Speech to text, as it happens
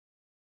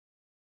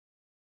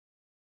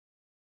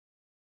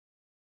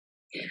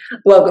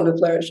Welcome to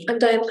Flourish. I'm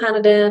Diane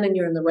Planadan, and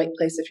you're in the right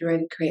place if you're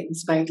ready to create an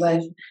inspired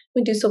life.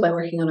 We do so by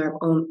working on our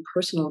own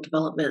personal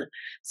development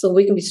so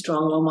we can be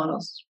strong role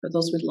models for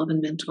those we love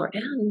and mentor,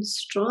 and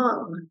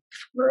strong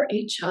for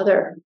each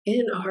other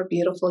in our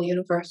beautiful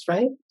universe,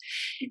 right?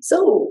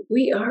 So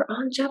we are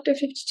on chapter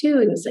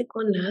 52 in Psych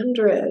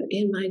 100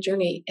 in my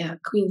journey at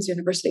Queen's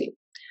University.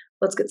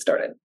 Let's get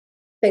started.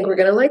 I think we're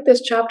going to like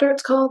this chapter.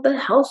 It's called The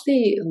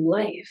Healthy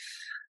Life.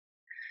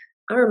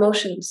 Our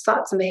emotions,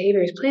 thoughts, and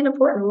behaviors play an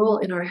important role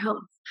in our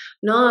health.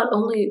 Not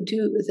only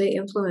do they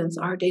influence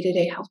our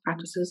day-to-day health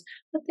practices,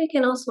 but they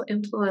can also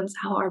influence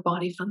how our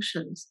body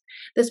functions.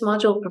 This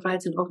module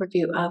provides an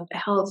overview of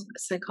health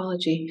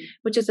psychology,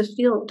 which is a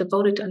field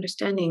devoted to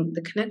understanding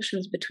the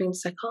connections between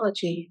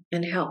psychology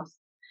and health.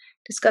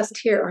 Discussed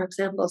here are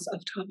examples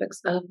of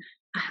topics of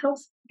a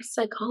health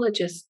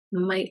psychologist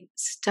might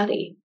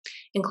study,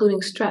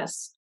 including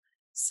stress,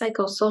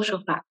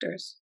 psychosocial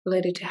factors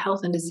related to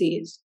health and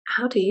disease,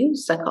 how to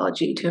use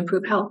psychology to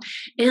improve health,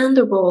 and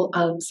the role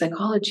of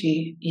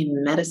psychology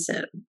in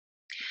medicine.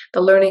 The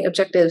learning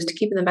objectives to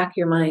keep in the back of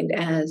your mind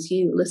as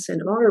you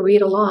listen or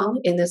read along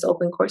in this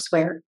open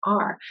courseware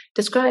are: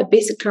 describe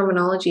basic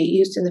terminology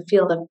used in the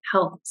field of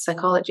health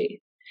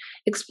psychology,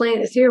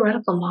 explain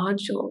theoretical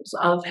modules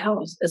of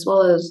health as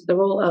well as the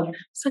role of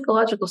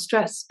psychological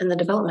stress in the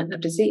development of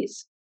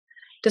disease,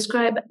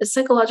 describe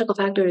psychological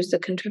factors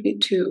that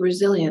contribute to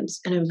resilience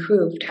and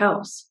improved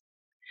health,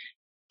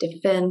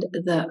 defend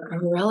the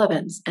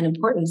relevance and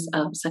importance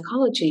of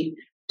psychology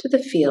to the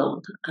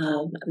field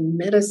of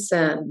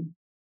medicine.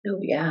 Oh,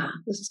 yeah,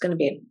 this is going to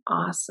be an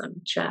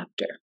awesome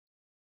chapter.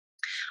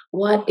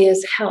 What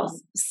is health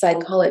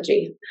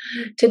psychology?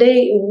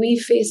 Today, we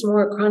face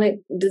more chronic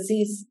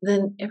disease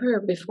than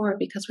ever before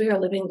because we are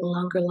living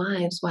longer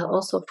lives while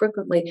also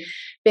frequently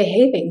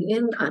behaving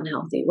in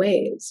unhealthy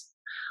ways.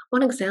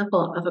 One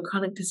example of a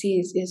chronic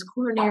disease is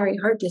coronary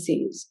heart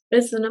disease.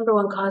 It's the number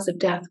one cause of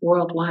death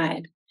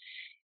worldwide.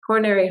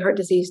 Coronary heart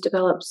disease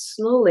develops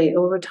slowly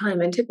over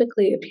time and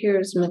typically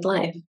appears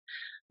midlife,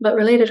 but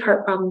related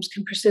heart problems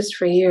can persist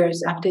for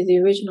years after the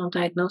original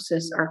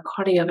diagnosis or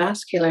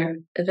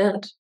cardiovascular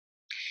event.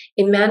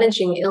 In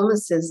managing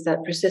illnesses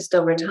that persist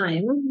over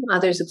time,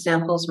 others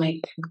examples might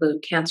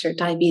include cancer,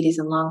 diabetes,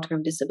 and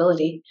long-term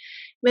disability.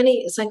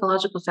 Many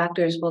psychological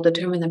factors will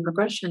determine the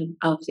progression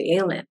of the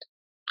ailment.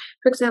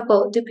 For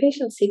example, do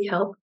patients seek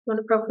help when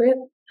appropriate?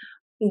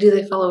 Do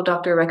they follow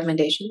doctor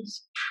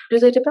recommendations? Do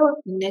they develop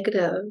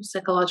negative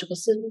psychological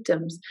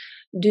symptoms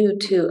due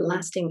to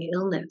lasting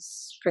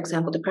illness, for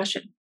example,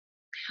 depression?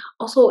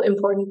 Also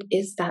important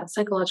is that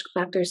psychological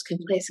factors can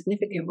play a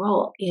significant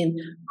role in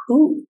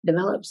who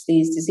develops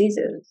these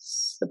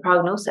diseases, the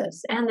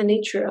prognosis, and the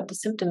nature of the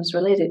symptoms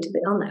related to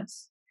the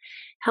illness.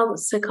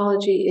 Health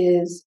psychology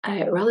is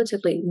a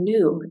relatively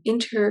new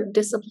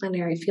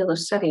interdisciplinary field of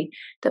study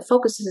that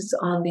focuses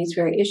on these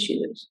very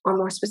issues, or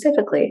more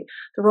specifically,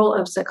 the role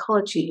of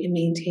psychology in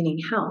maintaining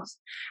health,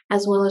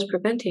 as well as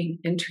preventing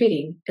and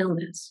treating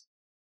illness.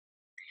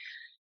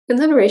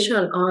 Consideration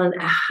on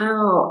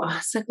how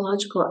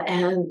psychological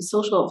and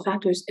social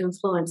factors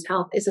influence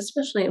health is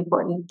especially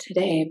important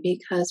today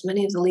because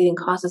many of the leading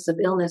causes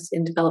of illness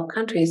in developed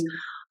countries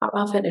are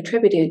often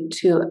attributed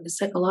to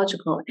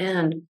psychological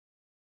and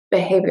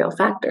behavioral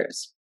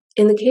factors.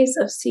 In the case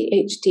of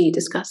CHD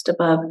discussed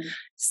above,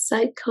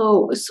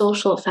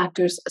 psychosocial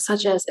factors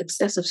such as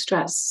excessive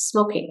stress,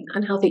 smoking,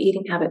 unhealthy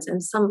eating habits,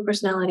 and some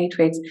personality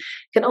traits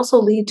can also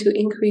lead to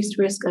increased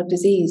risk of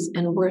disease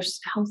and worse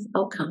health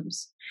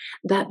outcomes.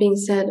 That being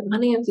said,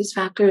 many of these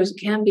factors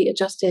can be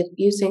adjusted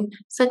using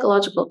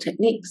psychological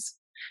techniques.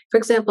 For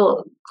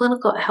example,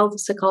 clinical health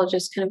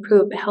psychologists can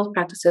improve health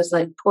practices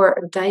like poor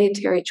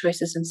dietary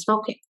choices and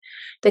smoking.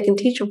 They can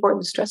teach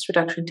important stress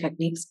reduction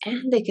techniques,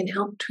 and they can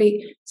help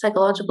treat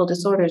psychological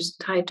disorders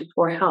tied to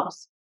poor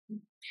health.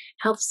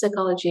 Health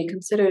psychology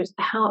considers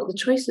how the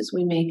choices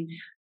we make,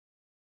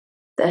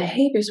 the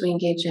behaviors we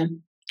engage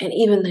in, and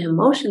even the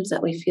emotions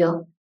that we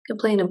feel can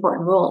play an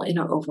important role in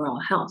our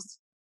overall health.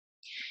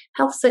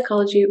 Health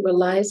psychology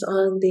relies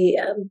on the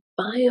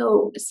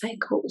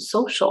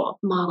biopsychosocial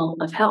model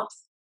of health.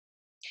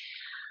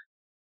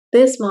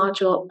 This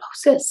module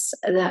posits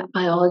that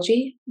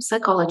biology,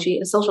 psychology,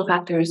 and social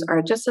factors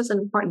are just as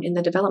important in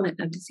the development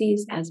of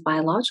disease as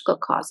biological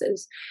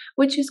causes,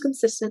 which is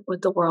consistent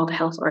with the World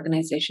Health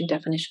Organization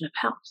definition of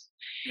health.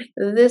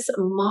 This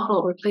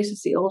model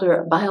replaces the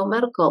older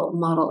biomedical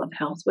model of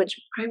health, which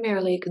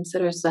primarily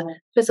considers the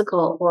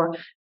physical or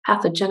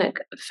pathogenic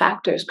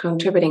factors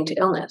contributing to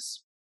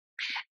illness.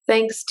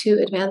 Thanks to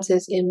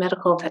advances in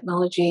medical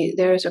technology,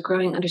 there is a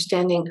growing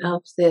understanding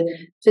of the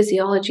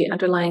physiology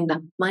underlying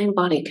the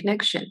mind-body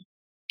connection,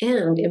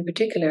 and in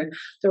particular,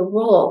 the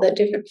role that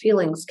different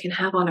feelings can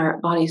have on our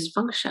body's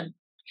function.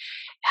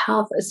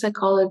 Health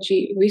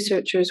psychology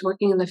researchers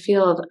working in the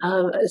field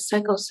of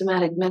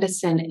psychosomatic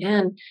medicine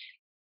and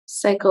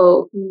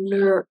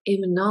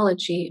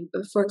psychoneuroimmunology,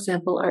 for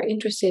example, are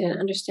interested in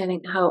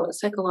understanding how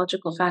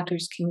psychological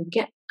factors can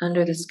get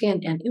under the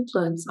skin and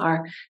influence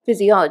our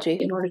physiology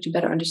in order to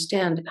better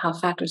understand how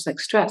factors like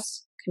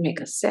stress can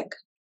make us sick.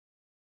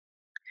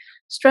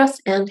 Stress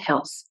and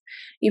health.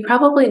 You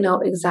probably know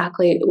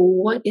exactly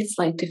what it's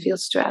like to feel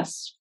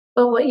stressed,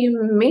 but what you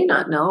may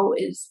not know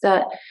is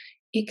that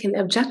it can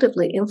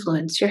objectively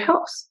influence your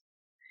health.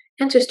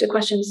 Answers to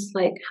questions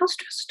like how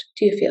stressed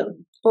do you feel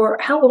or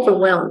how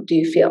overwhelmed do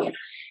you feel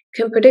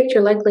can predict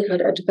your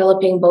likelihood of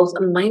developing both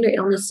minor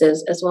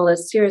illnesses as well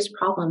as serious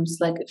problems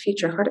like a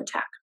future heart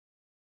attack.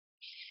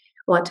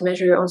 Want to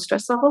measure your own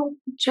stress level?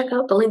 Check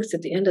out the links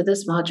at the end of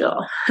this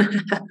module.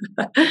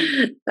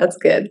 That's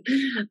good.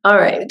 All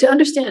right. To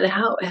understand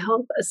how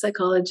health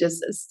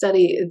psychologists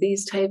study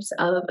these types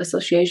of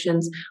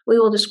associations, we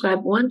will describe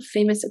one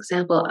famous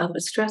example of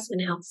a stress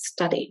and health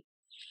study.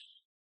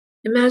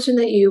 Imagine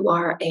that you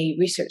are a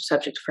research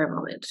subject for a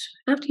moment.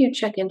 After you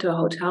check into a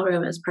hotel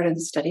room as part of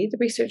the study, the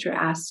researcher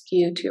asks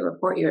you to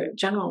report your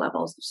general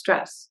levels of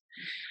stress.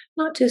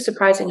 Not too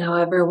surprising,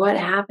 however, what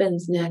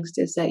happens next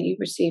is that you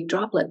receive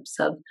droplets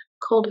of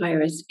cold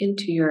virus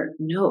into your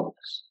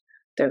nose.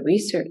 The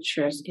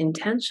researchers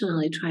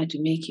intentionally tried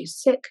to make you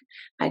sick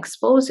by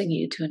exposing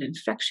you to an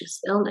infectious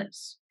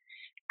illness.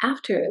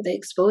 After they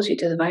expose you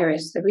to the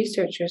virus, the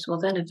researchers will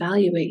then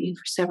evaluate you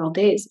for several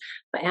days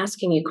by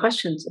asking you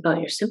questions about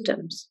your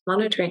symptoms,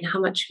 monitoring how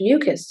much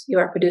mucus you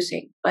are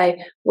producing by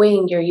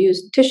weighing your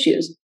used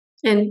tissues,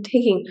 and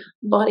taking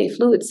body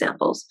fluid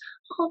samples,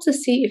 all to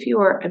see if you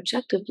are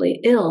objectively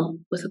ill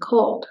with a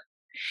cold.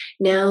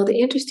 Now, the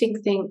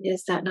interesting thing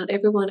is that not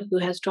everyone who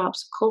has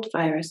drops of cold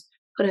virus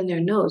put in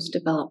their nose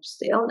develops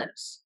the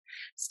illness.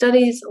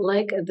 Studies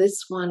like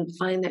this one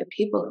find that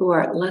people who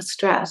are less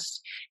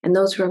stressed and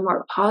those who are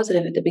more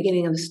positive at the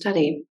beginning of the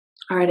study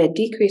are at a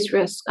decreased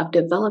risk of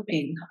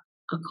developing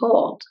a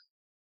cold.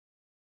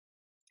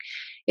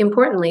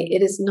 Importantly,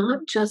 it is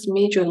not just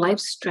major life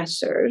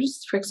stressors,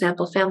 for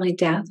example, family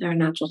death or a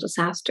natural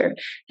disaster,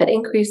 that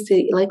increase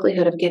the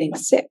likelihood of getting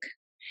sick.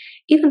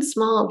 Even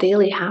small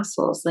daily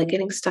hassles like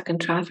getting stuck in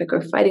traffic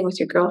or fighting with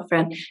your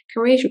girlfriend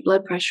can raise your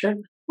blood pressure,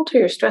 alter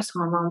your stress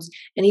hormones,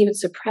 and even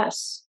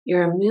suppress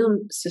your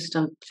immune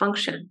system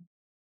function.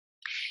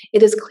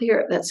 It is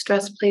clear that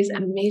stress plays a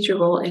major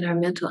role in our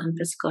mental and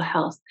physical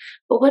health,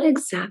 but what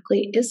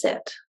exactly is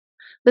it?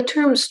 The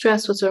term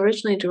stress was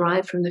originally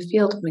derived from the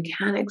field of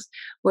mechanics,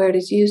 where it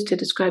is used to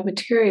describe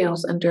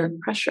materials under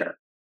pressure.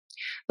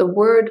 The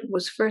word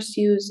was first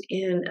used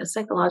in a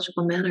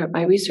psychological manner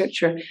by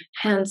researcher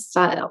Hans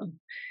Seidel.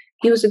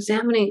 He was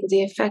examining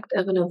the effect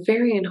of an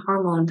ovarian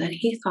hormone that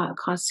he thought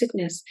caused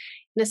sickness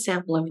in a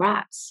sample of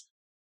rats.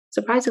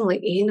 Surprisingly,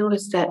 he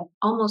noticed that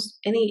almost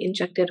any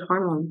injected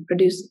hormone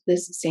produced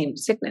this same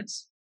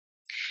sickness.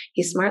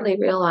 He smartly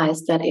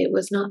realized that it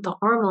was not the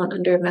hormone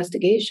under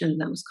investigation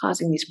that was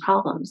causing these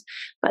problems,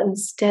 but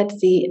instead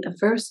the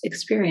adverse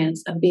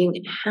experience of being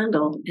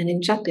handled and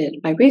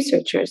injected by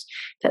researchers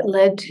that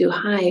led to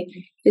high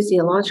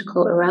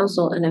physiological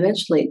arousal and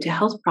eventually to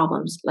health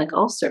problems like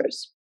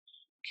ulcers.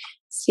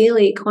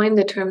 Seeley coined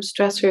the term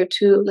stressor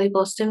to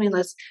label a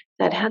stimulus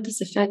that had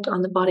this effect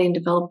on the body and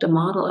developed a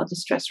model of the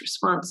stress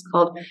response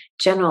called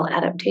general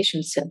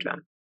adaptation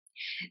syndrome.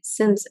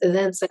 Since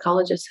then,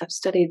 psychologists have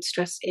studied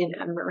stress in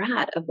a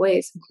myriad of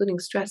ways, including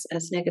stress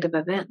as negative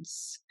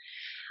events,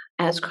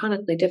 as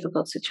chronically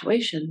difficult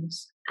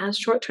situations, as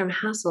short term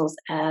hassles,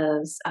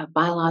 as a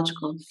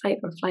biological fight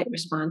or flight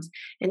response,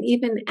 and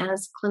even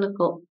as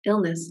clinical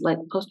illness like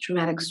post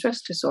traumatic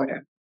stress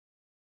disorder.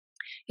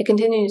 It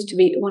continues to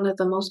be one of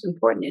the most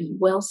important and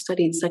well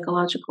studied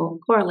psychological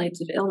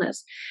correlates of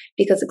illness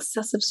because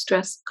excessive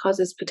stress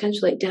causes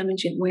potentially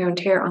damaging wear and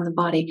tear on the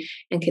body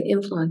and can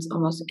influence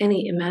almost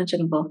any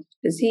imaginable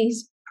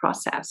disease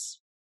process.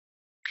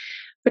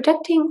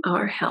 Protecting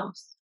our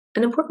health.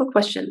 An important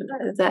question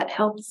that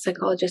health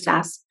psychologists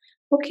ask: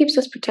 what keeps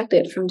us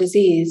protected from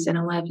disease and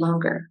alive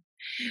longer?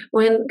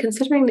 When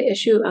considering the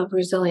issue of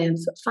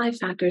resilience, 5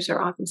 factors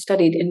are often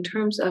studied in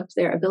terms of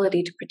their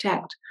ability to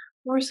protect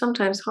or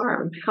sometimes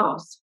harm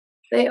health.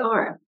 They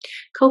are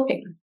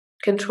coping,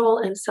 control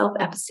and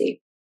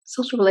self-efficacy,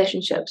 social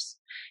relationships,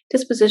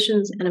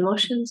 dispositions and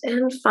emotions,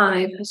 and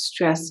 5,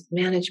 stress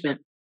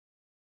management.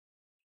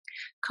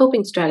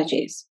 Coping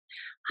strategies.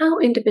 How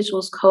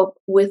individuals cope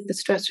with the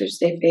stressors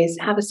they face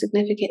have a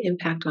significant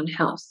impact on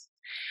health.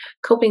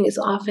 Coping is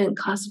often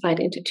classified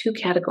into 2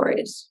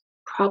 categories: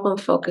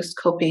 problem-focused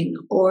coping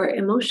or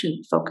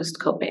emotion-focused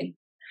coping.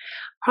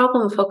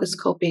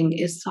 Problem-focused coping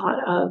is thought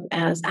of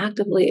as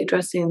actively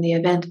addressing the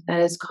event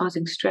that is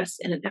causing stress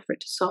in an effort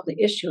to solve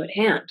the issue at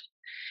hand.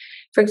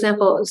 For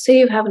example, say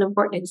you have an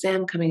important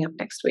exam coming up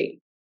next week.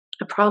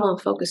 A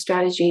problem-focused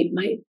strategy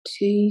might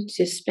be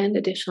to spend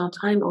additional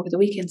time over the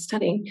weekend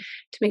studying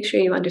to make sure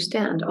you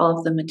understand all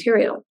of the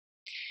material.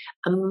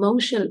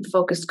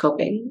 Emotion-focused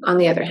coping, on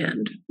the other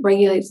hand,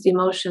 regulates the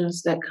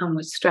emotions that come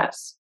with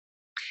stress.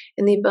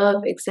 In the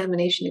above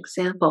examination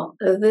example,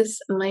 this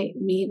might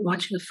mean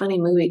watching a funny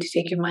movie to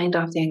take your mind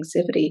off the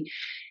anxiety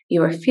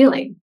you are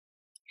feeling.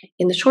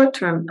 In the short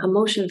term,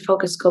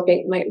 emotion-focused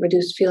coping might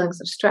reduce feelings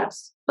of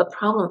stress, but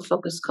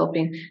problem-focused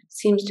coping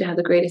seems to have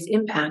the greatest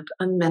impact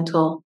on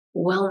mental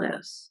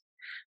wellness.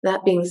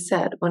 That being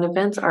said, when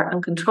events are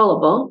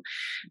uncontrollable,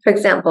 for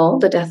example,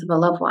 the death of a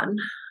loved one,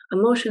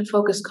 emotion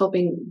focused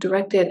coping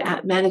directed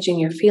at managing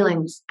your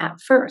feelings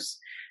at first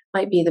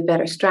might be the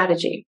better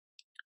strategy.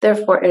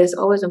 Therefore, it is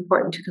always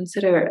important to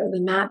consider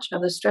the match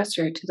of the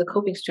stressor to the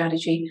coping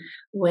strategy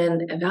when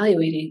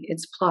evaluating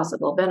its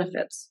plausible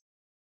benefits.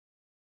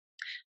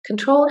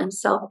 Control and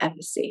self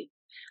efficacy.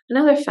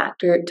 Another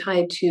factor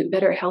tied to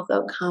better health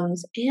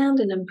outcomes and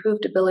an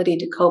improved ability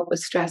to cope with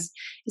stress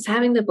is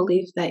having the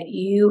belief that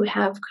you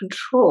have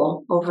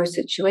control over a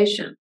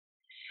situation.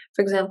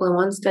 For example, in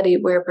one study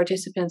where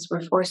participants were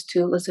forced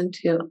to listen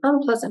to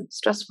unpleasant,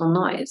 stressful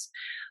noise,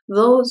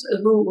 those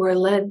who were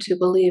led to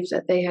believe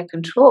that they had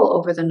control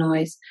over the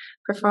noise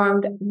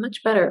performed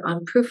much better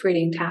on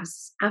proofreading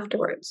tasks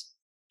afterwards.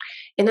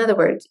 In other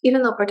words,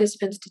 even though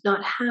participants did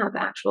not have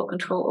actual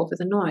control over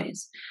the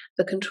noise,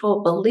 the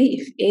control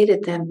belief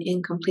aided them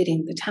in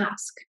completing the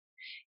task.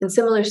 In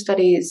similar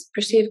studies,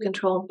 perceived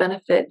control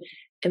benefit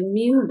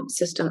immune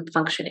system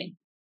functioning.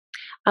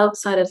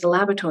 Outside of the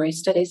laboratory,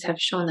 studies have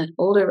shown that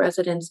older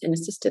residents in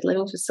assisted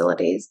living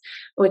facilities,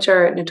 which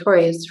are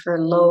notorious for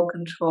low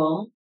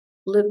control,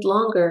 lived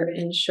longer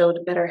and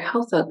showed better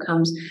health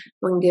outcomes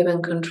when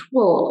given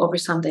control over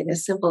something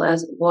as simple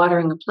as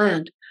watering a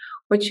plant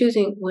or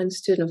choosing when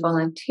student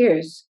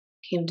volunteers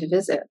came to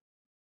visit.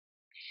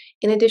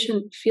 In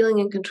addition, feeling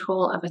in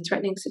control of a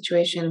threatening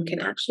situation can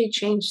actually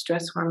change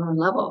stress hormone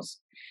levels.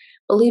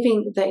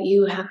 Believing that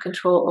you have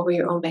control over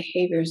your own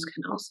behaviors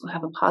can also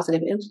have a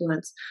positive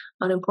influence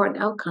on important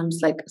outcomes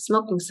like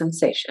smoking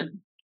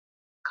cessation,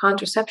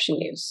 contraception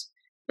use,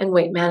 and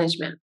weight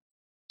management.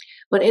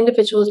 When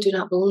individuals do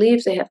not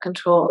believe they have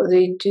control,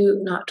 they do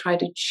not try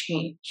to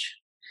change.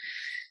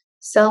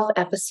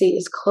 Self-efficacy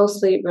is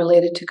closely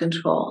related to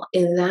control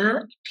in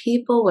that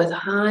people with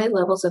high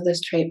levels of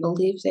this trait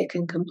believe they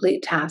can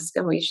complete tasks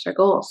and reach their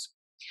goals.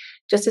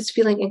 Just as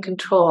feeling in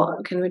control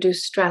can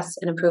reduce stress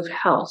and improve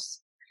health,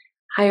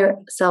 higher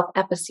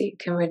self-efficacy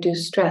can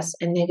reduce stress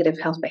and negative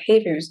health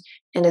behaviors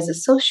and is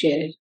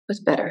associated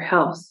with better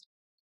health.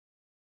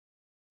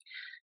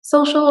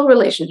 Social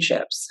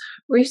relationships.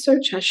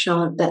 Research has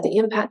shown that the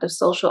impact of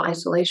social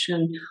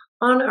isolation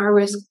on our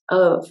risk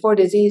for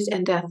disease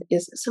and death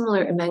is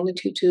similar in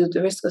magnitude to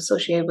the risk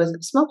associated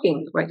with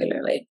smoking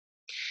regularly.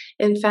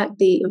 In fact,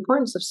 the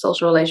importance of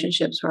social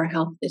relationships for our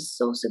health is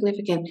so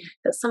significant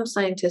that some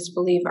scientists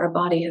believe our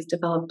body has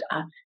developed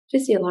a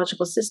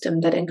physiological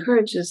system that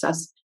encourages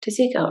us to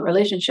seek out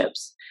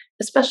relationships,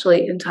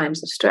 especially in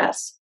times of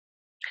stress.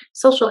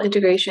 Social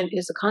integration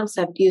is a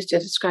concept used to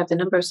describe the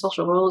number of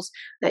social roles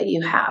that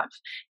you have,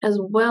 as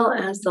well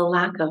as the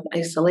lack of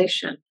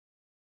isolation.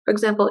 For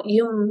example,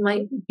 you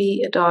might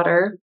be a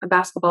daughter, a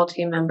basketball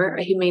team member,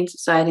 a Humane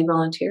Society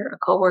volunteer, a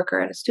coworker,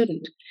 and a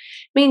student.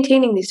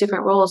 Maintaining these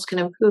different roles can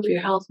improve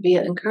your health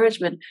via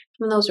encouragement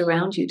from those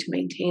around you to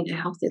maintain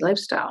a healthy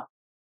lifestyle.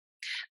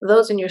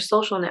 Those in your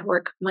social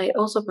network might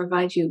also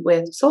provide you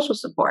with social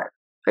support,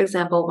 for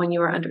example, when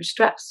you are under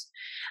stress.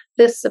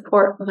 This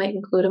support might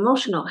include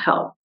emotional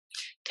help,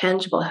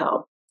 tangible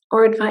help,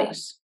 or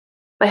advice.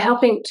 By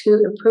helping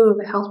to improve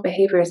health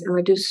behaviors and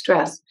reduce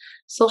stress,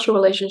 social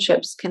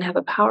relationships can have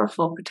a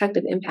powerful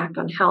protective impact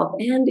on health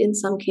and, in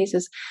some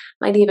cases,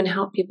 might even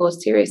help people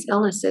with serious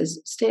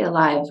illnesses stay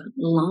alive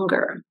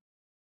longer.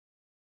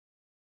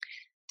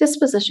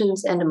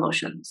 Dispositions and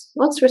emotions.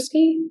 What's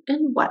risky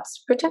and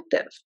what's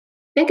protective?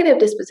 Negative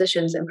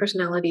dispositions and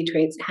personality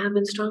traits have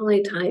been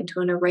strongly tied to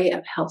an array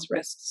of health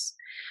risks.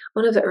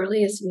 One of the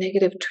earliest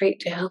negative trait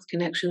to health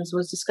connections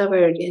was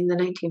discovered in the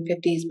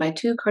 1950s by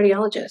two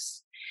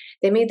cardiologists.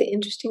 They made the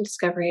interesting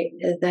discovery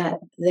that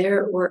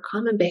there were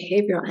common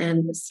behavioral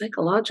and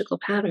psychological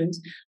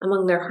patterns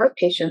among their heart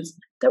patients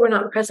that were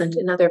not present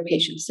in other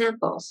patient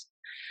samples.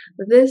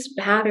 This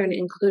pattern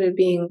included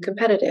being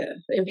competitive,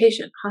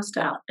 impatient,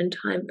 hostile, and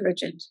time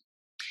urgent.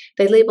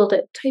 They labeled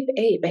it type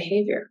A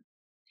behavior.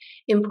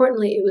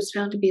 Importantly, it was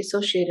found to be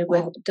associated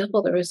with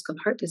double the risk of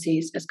heart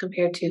disease as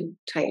compared to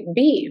type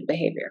B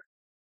behavior.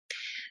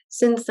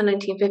 Since the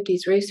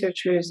 1950s,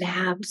 researchers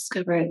have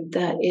discovered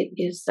that it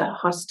is the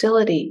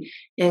hostility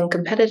and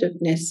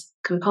competitiveness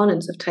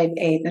components of type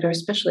A that are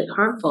especially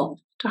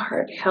harmful to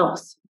heart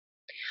health.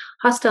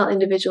 Hostile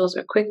individuals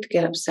are quick to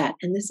get upset,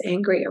 and this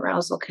angry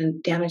arousal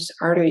can damage the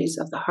arteries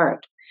of the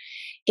heart.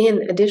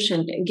 In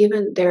addition,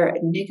 given their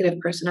negative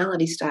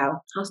personality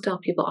style, hostile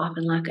people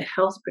often lack a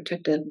health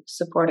protective,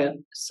 supportive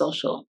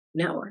social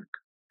network.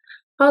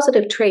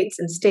 Positive traits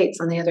and states,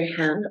 on the other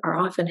hand, are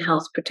often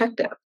health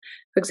protective.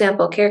 For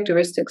example,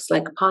 characteristics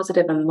like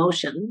positive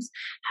emotions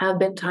have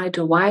been tied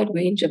to a wide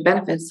range of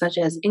benefits such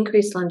as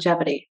increased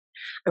longevity,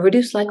 a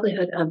reduced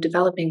likelihood of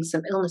developing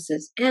some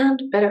illnesses,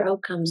 and better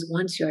outcomes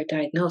once you are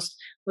diagnosed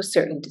with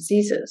certain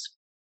diseases.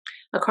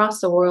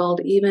 Across the world,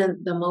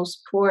 even the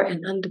most poor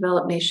and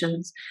undeveloped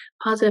nations,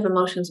 positive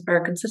emotions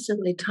are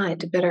consistently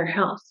tied to better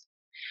health.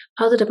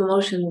 Positive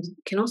emotions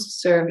can also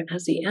serve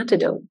as the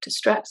antidote to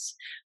stress,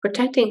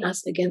 protecting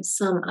us against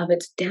some of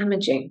its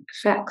damaging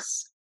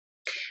effects.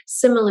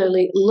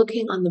 Similarly,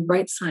 looking on the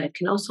bright side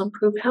can also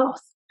improve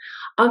health.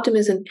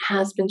 Optimism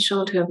has been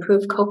shown to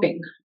improve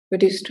coping,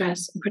 reduce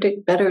stress, and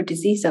predict better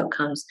disease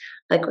outcomes,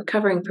 like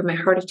recovering from a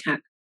heart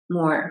attack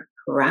more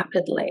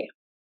rapidly.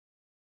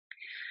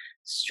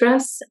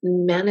 Stress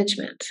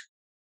management.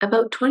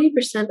 About 20%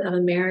 of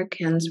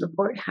Americans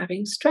report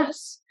having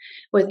stress,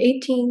 with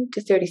 18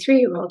 to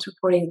 33-year-olds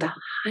reporting the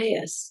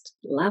highest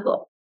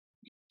level.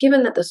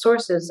 Given that the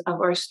sources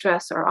of our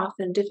stress are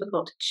often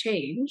difficult to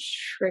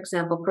change, for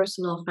example,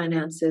 personal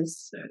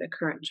finances or the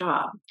current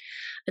job,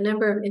 a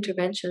number of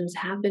interventions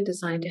have been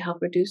designed to help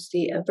reduce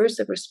the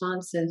aversive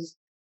responses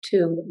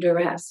to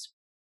duress.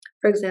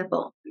 For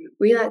example,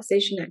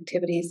 relaxation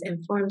activities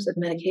and forms of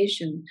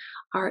medication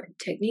are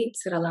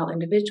techniques that allow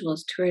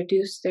individuals to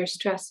reduce their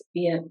stress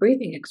via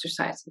breathing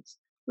exercises,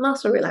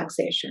 muscle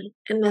relaxation,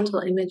 and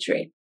mental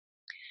imagery.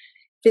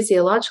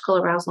 Physiological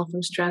arousal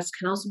from stress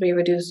can also be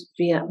reduced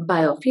via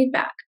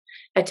biofeedback,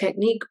 a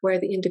technique where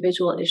the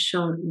individual is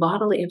shown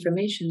bodily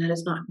information that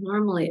is not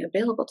normally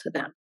available to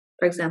them,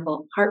 for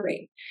example, heart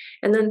rate,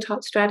 and then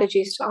taught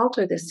strategies to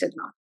alter this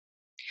signal.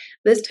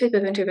 This type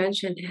of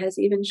intervention has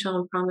even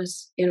shown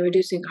promise in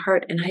reducing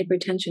heart and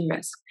hypertension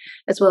risk,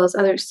 as well as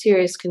other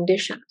serious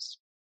conditions.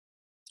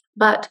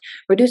 But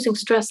reducing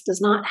stress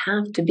does not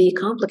have to be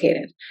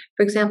complicated.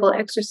 For example,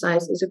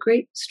 exercise is a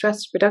great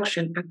stress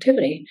reduction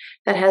activity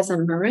that has a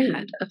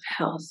myriad of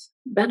health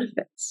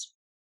benefits.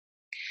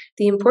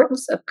 The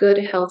importance of good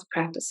health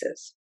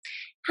practices.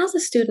 As a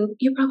student,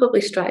 you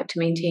probably strive to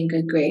maintain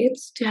good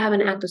grades, to have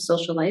an active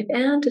social life,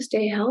 and to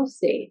stay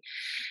healthy.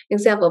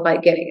 Example, by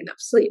getting enough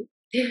sleep.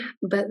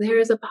 But there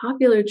is a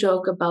popular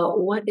joke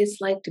about what it's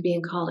like to be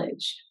in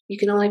college. You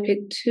can only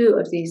pick two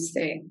of these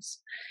things.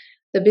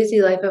 The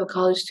busy life of a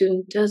college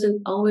student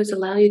doesn't always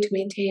allow you to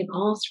maintain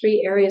all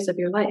three areas of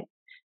your life,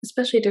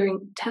 especially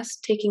during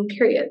test-taking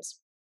periods.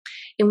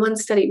 In one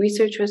study,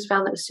 researchers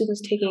found that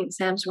students taking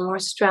exams were more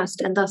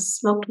stressed and thus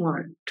smoked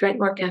more, drank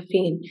more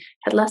caffeine,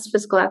 had less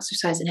physical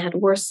exercise, and had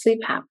worse sleep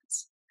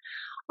habits,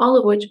 all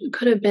of which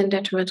could have been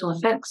detrimental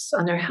effects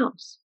on their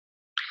health.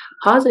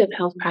 Positive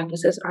health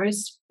practices are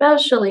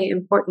especially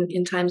important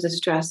in times of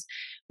stress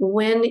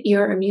when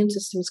your immune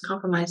system is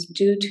compromised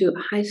due to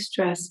high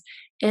stress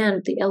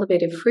and the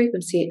elevated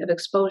frequency of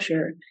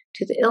exposure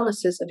to the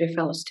illnesses of your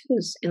fellow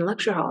students in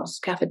lecture halls,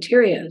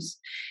 cafeterias,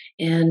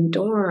 and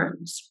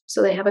dorms.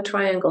 So they have a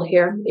triangle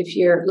here. If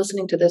you're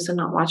listening to this and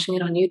not watching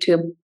it on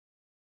YouTube,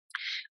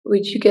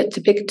 would you get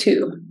to pick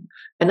two?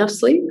 Enough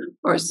sleep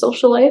or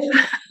social life?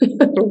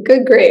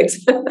 Good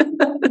grades.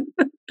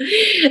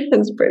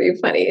 That's pretty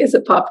funny. It's a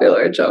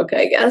popular joke,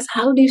 I guess.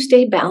 How do you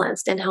stay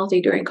balanced and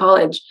healthy during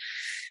college?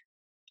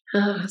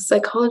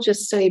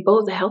 Psychologists study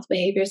both the health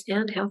behaviors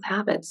and health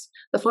habits.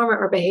 The former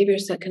are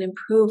behaviors that can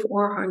improve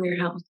or harm your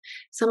health.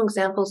 Some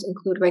examples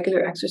include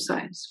regular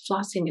exercise,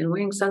 flossing, and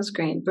wearing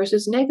sunscreen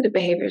versus negative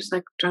behaviors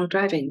like drunk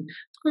driving,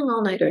 pulling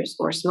all-nighters,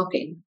 or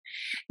smoking.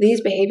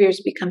 These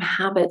behaviors become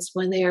habits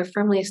when they are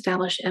firmly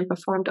established and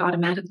performed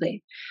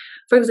automatically.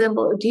 For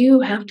example, do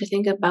you have to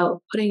think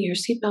about putting your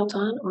seatbelt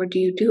on, or do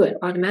you do it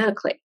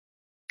automatically?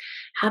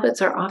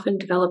 Habits are often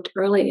developed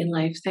early in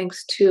life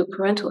thanks to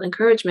parental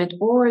encouragement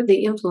or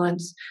the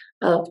influence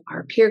of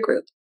our peer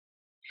group.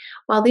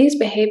 While these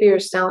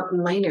behaviors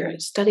sound minor,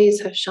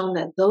 studies have shown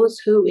that those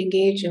who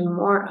engage in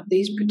more of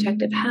these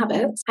protective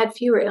habits had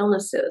fewer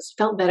illnesses,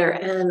 felt better,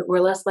 and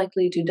were less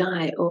likely to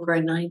die over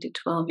a 9 to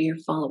 12-year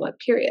follow-up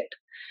period.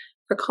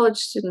 For college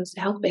students,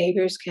 health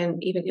behaviors can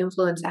even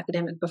influence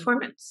academic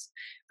performance.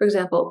 For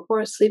example,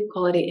 poor sleep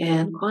quality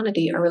and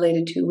quantity are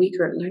related to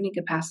weaker learning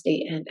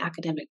capacity and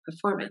academic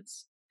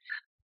performance.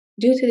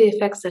 Due to the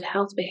effects that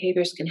health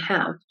behaviors can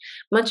have,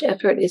 much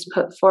effort is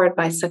put forward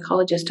by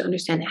psychologists to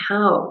understand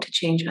how to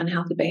change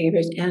unhealthy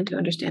behaviors and to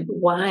understand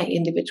why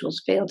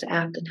individuals fail to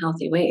act in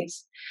healthy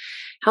ways.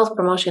 Health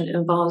promotion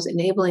involves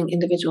enabling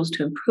individuals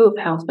to improve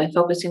health by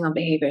focusing on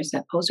behaviors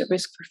that pose a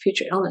risk for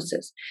future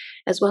illnesses,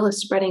 as well as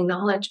spreading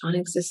knowledge on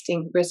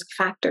existing risk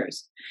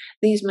factors.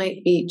 These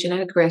might be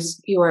genetic risks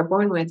you are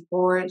born with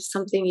or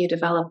something you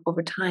develop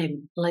over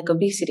time, like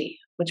obesity,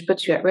 which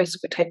puts you at risk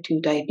for type 2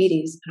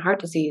 diabetes and heart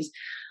disease,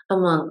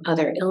 among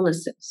other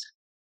illnesses.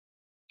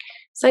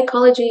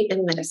 Psychology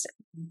and medicine.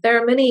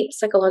 There are many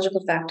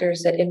psychological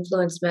factors that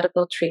influence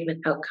medical treatment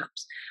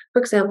outcomes. For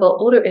example,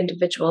 older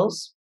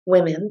individuals,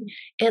 women,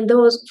 and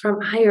those from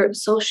higher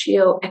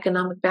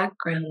socioeconomic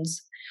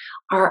backgrounds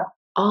are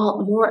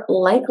all more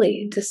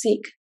likely to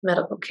seek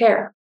medical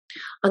care.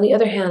 On the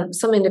other hand,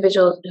 some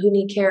individuals who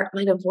need care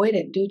might avoid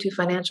it due to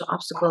financial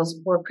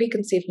obstacles or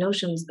preconceived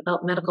notions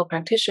about medical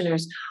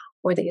practitioners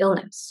or the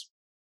illness.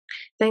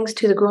 Thanks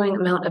to the growing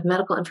amount of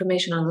medical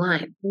information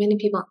online, many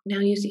people now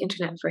use the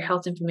internet for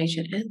health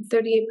information, and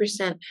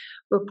 38%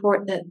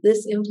 report that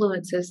this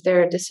influences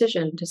their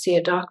decision to see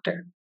a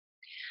doctor.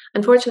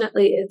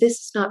 Unfortunately, this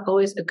is not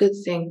always a good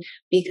thing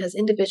because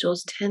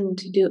individuals tend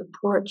to do a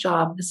poor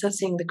job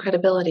assessing the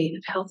credibility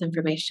of health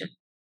information.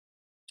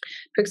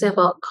 For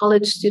example,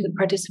 college student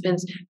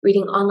participants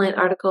reading online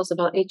articles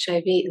about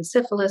HIV and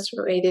syphilis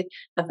rated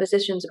a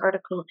physician's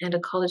article and a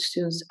college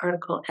student's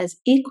article as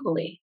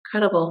equally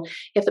credible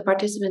if the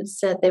participants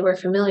said they were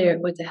familiar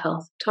with the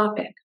health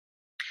topic.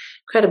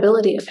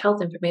 Credibility of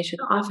health information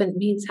often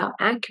means how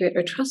accurate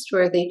or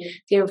trustworthy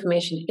the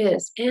information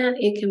is, and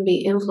it can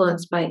be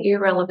influenced by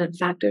irrelevant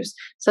factors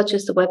such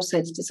as the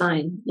website's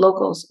design,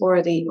 logos,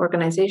 or the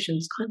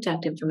organization's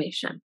contact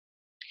information.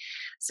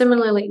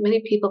 Similarly,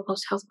 many people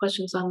post health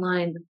questions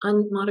online,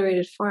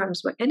 unmoderated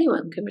forums where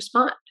anyone can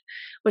respond,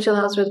 which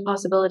allows for the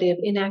possibility of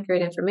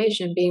inaccurate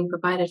information being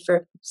provided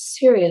for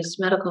serious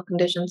medical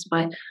conditions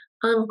by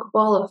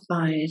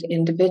unqualified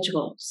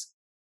individuals.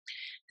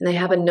 And they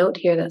have a note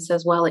here that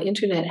says, while the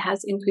internet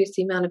has increased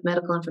the amount of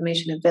medical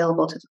information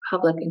available to the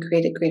public and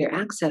created greater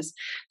access,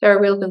 there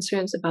are real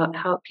concerns about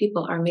how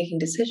people are making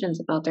decisions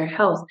about their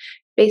health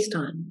based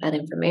on that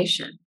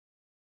information.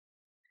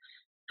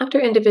 After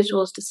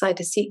individuals decide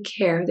to seek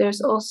care,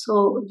 there's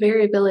also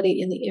variability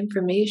in the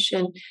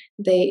information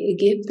they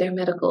give their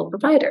medical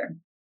provider.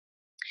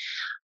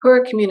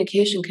 Poor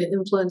communication can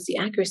influence the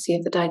accuracy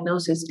of the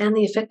diagnosis and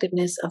the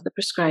effectiveness of the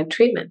prescribed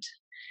treatment.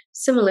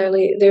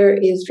 Similarly, there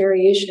is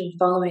variation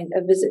following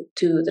a visit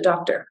to the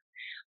doctor.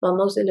 While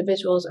most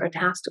individuals are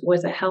tasked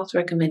with a health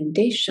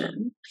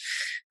recommendation,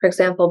 for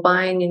example,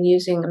 buying and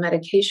using a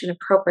medication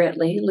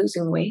appropriately,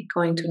 losing weight,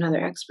 going to another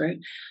expert,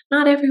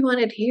 not everyone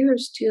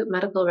adheres to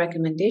medical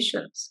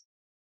recommendations.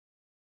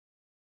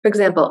 For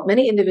example,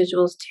 many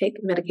individuals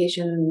take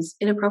medications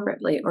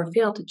inappropriately or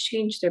fail to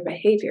change their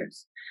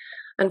behaviors.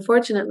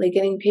 Unfortunately,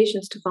 getting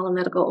patients to follow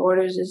medical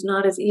orders is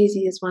not as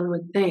easy as one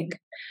would think.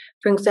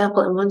 For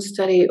example, in one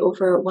study,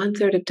 over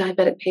one-third of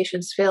diabetic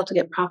patients failed to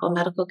get proper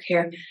medical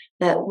care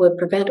that would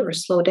prevent or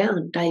slow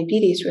down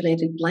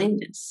diabetes-related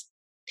blindness.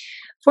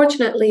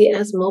 Fortunately,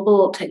 as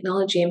mobile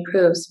technology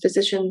improves,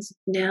 physicians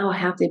now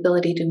have the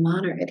ability to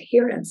monitor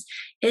adherence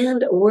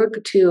and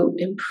work to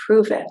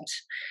improve it.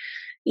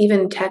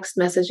 Even text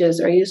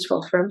messages are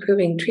useful for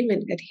improving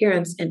treatment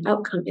adherence and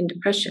outcome in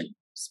depression,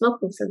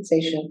 smoking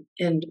cessation,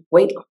 and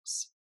weight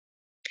loss.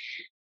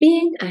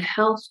 Being a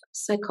health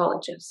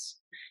psychologist.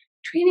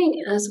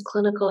 Training as a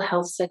clinical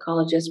health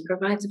psychologist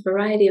provides a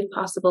variety of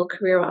possible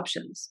career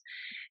options.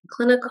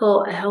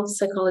 Clinical health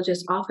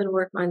psychologists often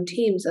work on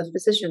teams of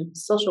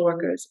physicians, social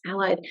workers,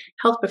 allied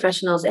health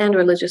professionals, and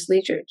religious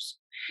leaders.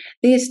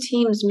 These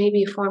teams may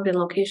be formed in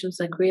locations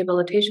like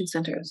rehabilitation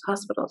centers,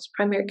 hospitals,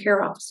 primary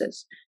care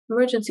offices,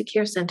 emergency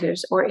care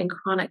centers, or in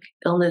chronic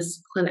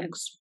illness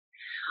clinics.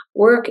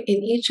 Work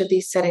in each of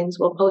these settings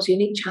will pose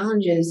unique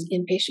challenges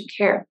in patient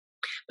care,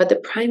 but the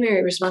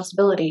primary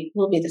responsibility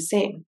will be the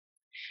same.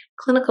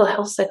 Clinical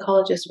health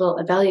psychologists will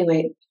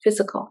evaluate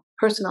physical,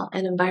 personal,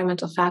 and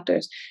environmental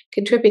factors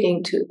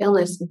contributing to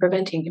illness and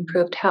preventing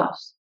improved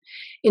health.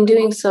 In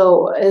doing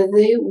so,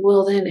 they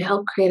will then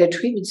help create a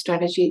treatment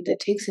strategy that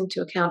takes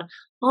into account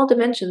all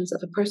dimensions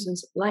of a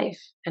person's life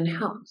and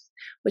health,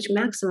 which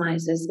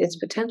maximizes its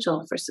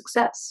potential for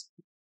success.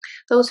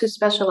 Those who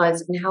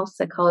specialize in health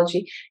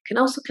psychology can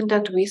also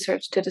conduct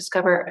research to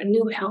discover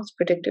new health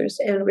predictors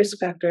and risk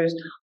factors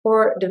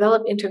or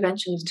develop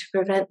interventions to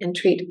prevent and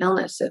treat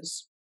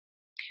illnesses.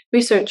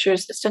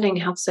 Researchers studying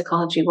health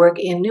psychology work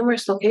in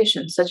numerous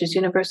locations, such as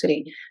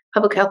university,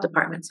 public health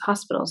departments,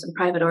 hospitals, and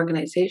private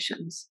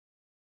organizations.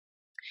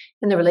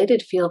 In the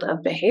related field of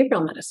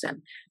behavioral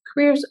medicine,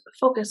 careers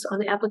focus on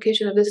the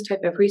application of this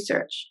type of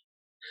research.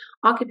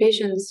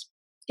 Occupations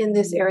in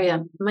this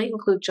area might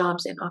include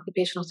jobs in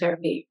occupational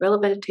therapy,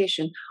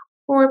 rehabilitation,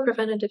 or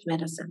preventative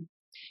medicine.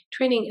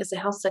 Training as a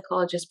health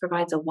psychologist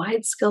provides a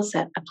wide skill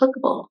set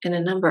applicable in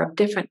a number of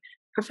different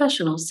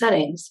professional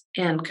settings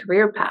and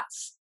career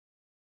paths.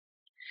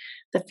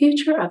 The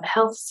future of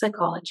health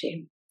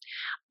psychology.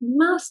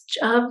 Much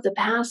of the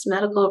past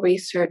medical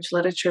research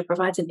literature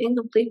provides an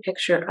incomplete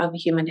picture of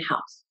human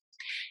health.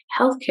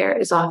 Healthcare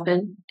is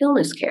often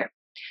illness care.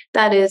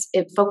 That is,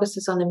 it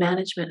focuses on the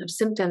management of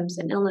symptoms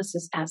and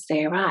illnesses as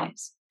they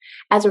arise.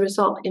 As a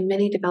result, in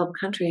many developed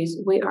countries,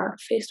 we are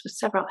faced with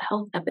several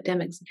health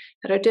epidemics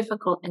that are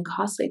difficult and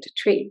costly to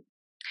treat.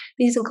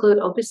 These include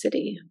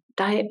obesity,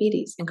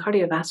 diabetes, and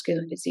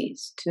cardiovascular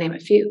disease, to name a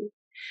few.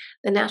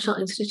 The National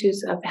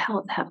Institutes of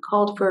Health have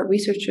called for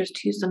researchers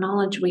to use the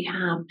knowledge we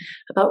have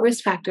about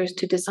risk factors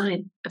to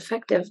design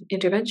effective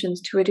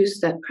interventions to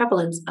reduce the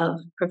prevalence of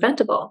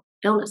preventable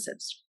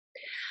illnesses.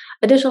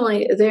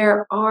 Additionally,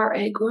 there are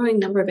a growing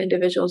number of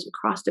individuals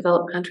across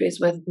developed countries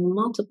with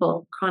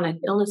multiple chronic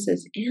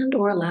illnesses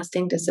and/or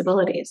lasting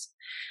disabilities,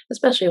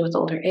 especially with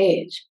older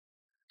age.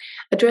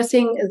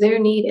 Addressing their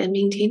need and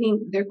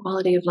maintaining their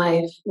quality of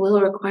life will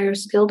require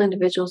skilled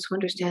individuals who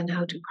understand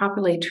how to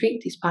properly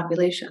treat these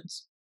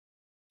populations.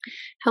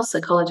 Health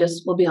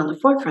psychologists will be on the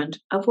forefront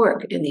of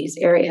work in these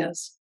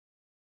areas.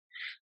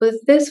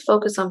 With this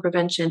focus on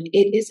prevention,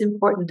 it is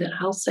important that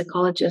health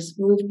psychologists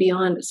move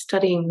beyond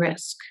studying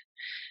risk.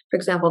 For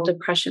example,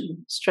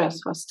 depression,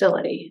 stress,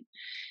 hostility,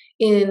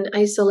 in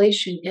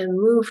isolation, and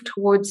move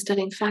towards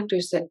studying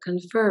factors that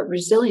confer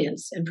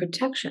resilience and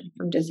protection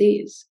from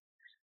disease.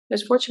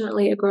 There's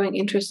fortunately a growing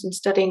interest in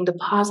studying the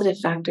positive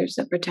factors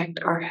that protect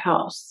our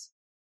health.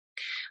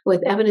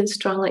 with evidence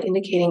strongly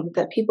indicating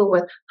that people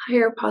with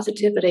higher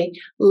positivity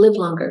live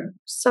longer,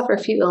 suffer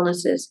few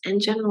illnesses,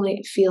 and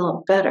generally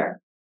feel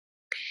better.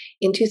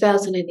 In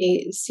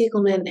 2008,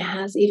 Siegelman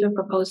has even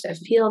proposed a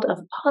field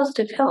of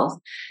positive health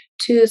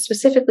to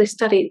specifically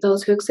study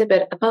those who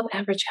exhibit above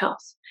average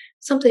health,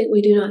 something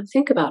we do not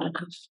think about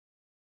enough.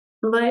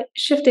 By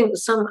shifting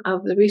some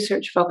of the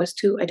research focus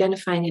to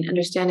identifying and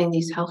understanding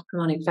these health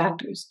promoting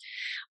factors,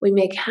 we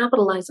may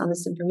capitalize on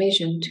this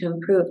information to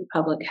improve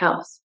public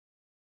health.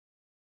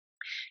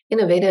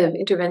 Innovative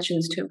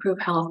interventions to improve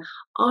health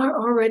are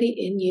already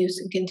in use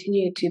and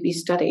continue to be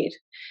studied.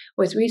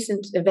 With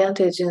recent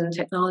advantage in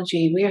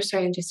technology, we are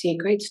starting to see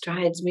great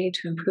strides made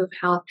to improve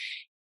health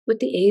with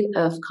the aid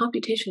of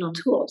computational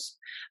tools.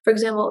 For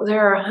example, there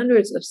are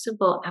hundreds of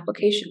simple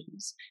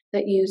applications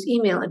that use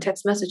email and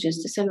text messages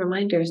to send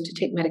reminders to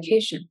take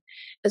medication,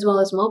 as well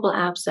as mobile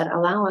apps that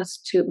allow us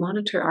to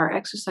monitor our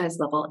exercise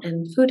level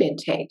and food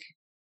intake.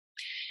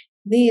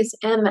 These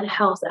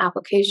M-Health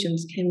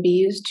applications can be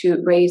used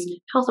to raise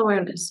health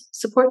awareness,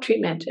 support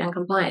treatment and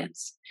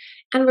compliance,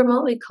 and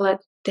remotely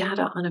collect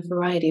data on a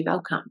variety of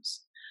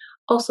outcomes.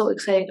 Also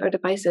exciting are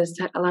devices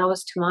that allow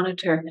us to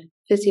monitor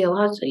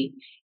physiology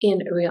in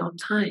real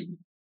time.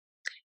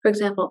 For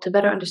example, to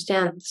better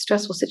understand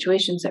stressful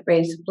situations that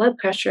raise blood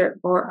pressure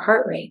or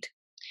heart rate.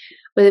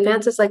 With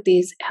advances like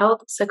these,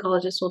 health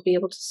psychologists will be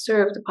able to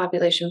serve the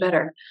population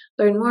better,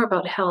 learn more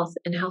about health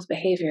and health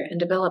behavior, and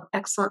develop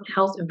excellent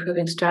health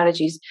improving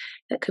strategies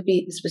that could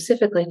be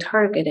specifically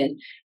targeted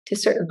to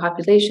certain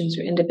populations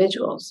or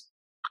individuals.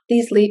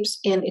 These leaps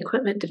in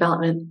equipment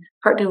development,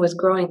 partnered with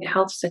growing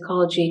health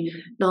psychology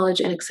knowledge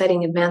and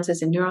exciting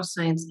advances in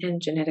neuroscience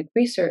and genetic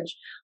research,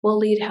 will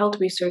lead health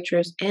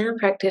researchers and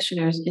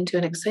practitioners into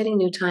an exciting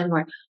new time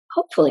where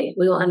hopefully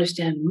we will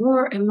understand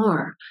more and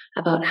more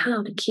about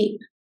how to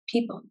keep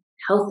people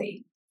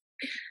healthy.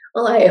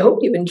 Well, I hope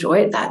you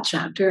enjoyed that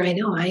chapter. I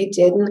know I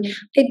did. And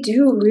I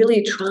do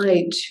really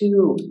try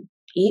to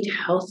eat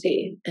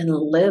healthy and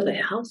live a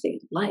healthy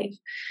life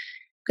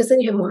because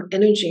then you have more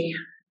energy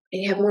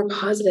and you have more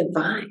positive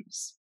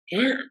vibes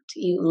and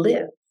you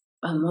live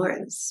a more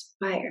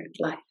inspired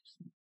life.